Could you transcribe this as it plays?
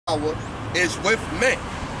is with men,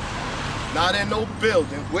 not in no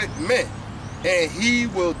building, with men. And he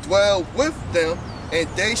will dwell with them, and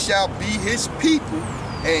they shall be his people,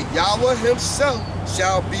 and Yahweh himself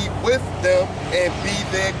shall be with them and be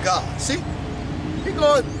their God. See,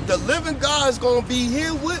 the living God is going to be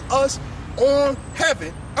here with us on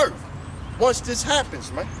heaven, earth, once this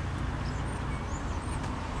happens, man.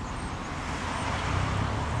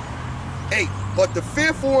 8. But the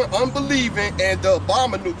fearful and unbelieving and the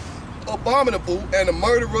abominable and the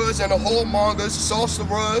murderers and the whoremongers,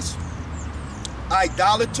 sorcerers,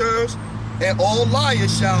 idolaters, and all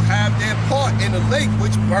liars shall have their part in the lake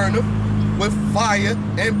which burneth with fire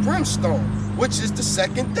and brimstone, which is the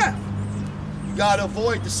second death. You gotta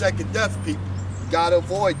avoid the second death, people. You gotta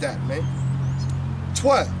avoid that, man.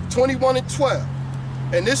 21 and 12.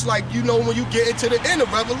 And this, like, you know, when you get into the end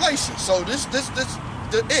of Revelation. So this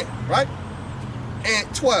the end, right? And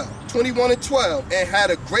 21 and 12. And had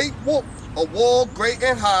a great wall great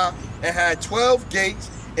and high, and had 12 gates,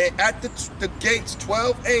 and at the gates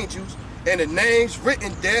 12 angels, and the names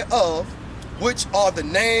written thereof, which are the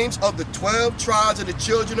names of the 12 tribes of the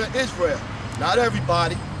children of Israel. Not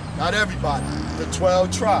everybody, the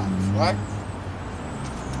 12 tribes, right?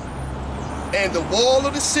 And the wall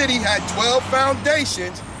of the city had 12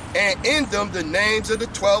 foundations, and in them the names of the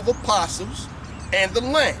 12 apostles and the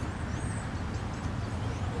Lamb.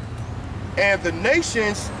 And the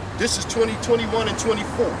nations, this is 21 and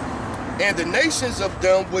 24. And the nations of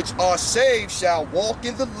them which are saved shall walk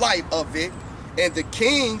in the light of it, and the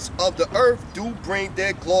kings of the earth do bring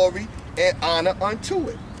their glory and honor unto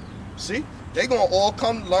it. See, they're going to all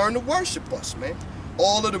come learn to worship us, man.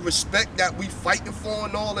 All of the respect that we fighting for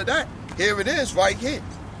and all of that, here it is right here.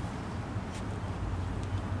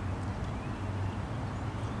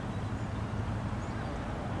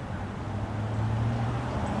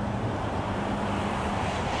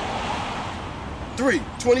 Three,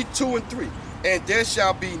 22 and 3. And there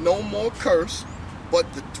shall be no more curse,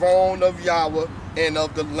 but the throne of Yahweh and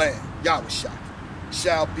of the Lamb, Yahushua,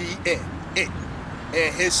 shall be in it.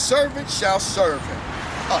 And his servants shall serve him,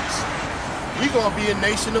 us. We're going to be a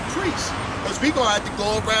nation of priests. Because we're going to have to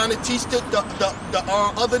go around and teach the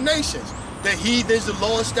other nations, the heathens, the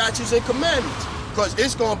laws, statutes, and commandments. Because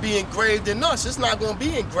it's going to be engraved in us. It's not going to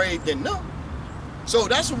be engraved in them. So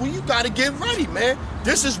that's what you got to get ready, man.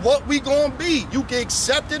 This is what we going to be. You can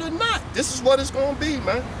accept it or not. This is what it's going to be,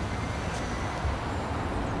 man.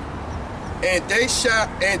 And they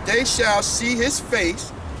shall see his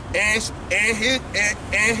face, and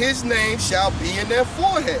his name shall be in their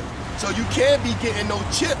forehead. So you can't be getting no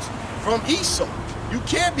chips from Esau. You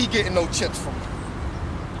can't be getting no chips from him.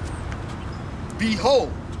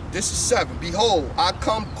 Behold, this is 7. Behold, I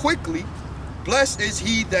come quickly. Blessed is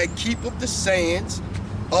he that keepeth the sayings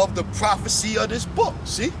of the prophecy of this book.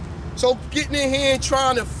 See? So getting in here and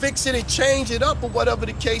trying to fix it and change it up or whatever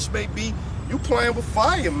the case may be, you playing with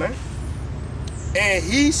fire, man. And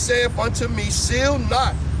he saith unto me, seal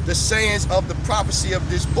not the sayings of the prophecy of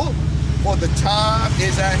this book, for the time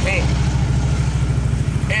is at hand.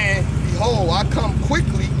 And behold, I come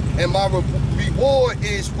quickly, and my reward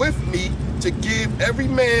is with me to give every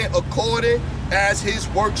man according as his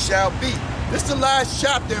work shall be. This is the last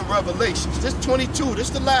chapter in Revelations. This 22, this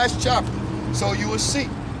is the last chapter. So you will see.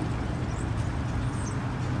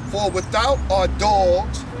 For without are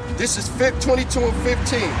dogs, this is 22 and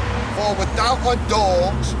 15. For without are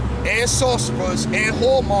dogs, and sorcerers, and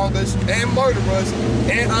whoremongers, and murderers,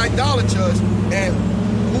 and idolaters, and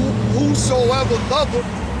whosoever loveth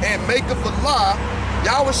and maketh a lie,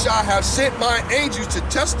 Yahushua have sent my angels to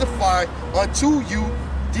testify unto you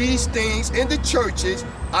these things in the churches.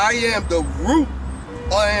 I am the root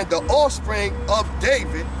and the offspring of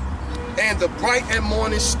David, and the bright and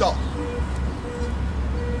morning star.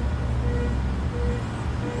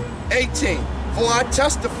 18. For I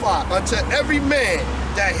testify unto every man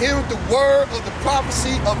that heareth the word of the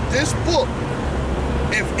prophecy of this book.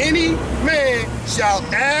 If any man shall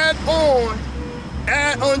add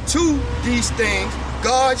unto these things,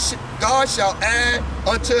 God shall add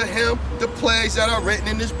unto him the plagues that are written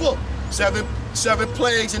in this book. Seven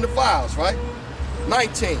plagues in the vials, right?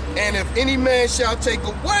 19. And if any man shall take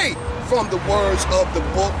away from the words of the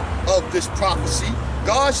book of this prophecy,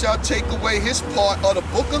 God shall take away his part of the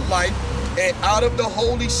book of life, and out of the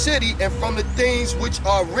holy city, and from the things which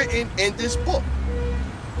are written in this book.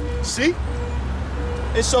 See?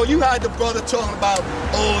 And so you had the brother talking about,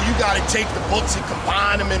 oh, you got to take the books and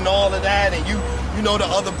combine them and all of that, and you know the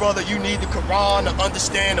other brother, you need the Quran to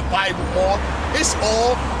understand the Bible more. That's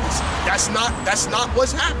not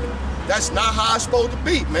what's happening. That's not how it's supposed to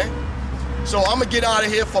be, man. So I'm gonna get out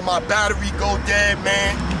of here for my battery go dead,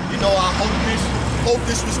 man. know, I hope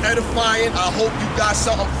this was edifying. I hope you got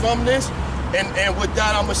something from this. And with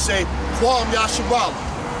that, I'm going to say, Kwam Yasharala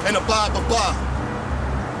and Abba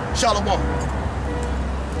Baba. Shalom.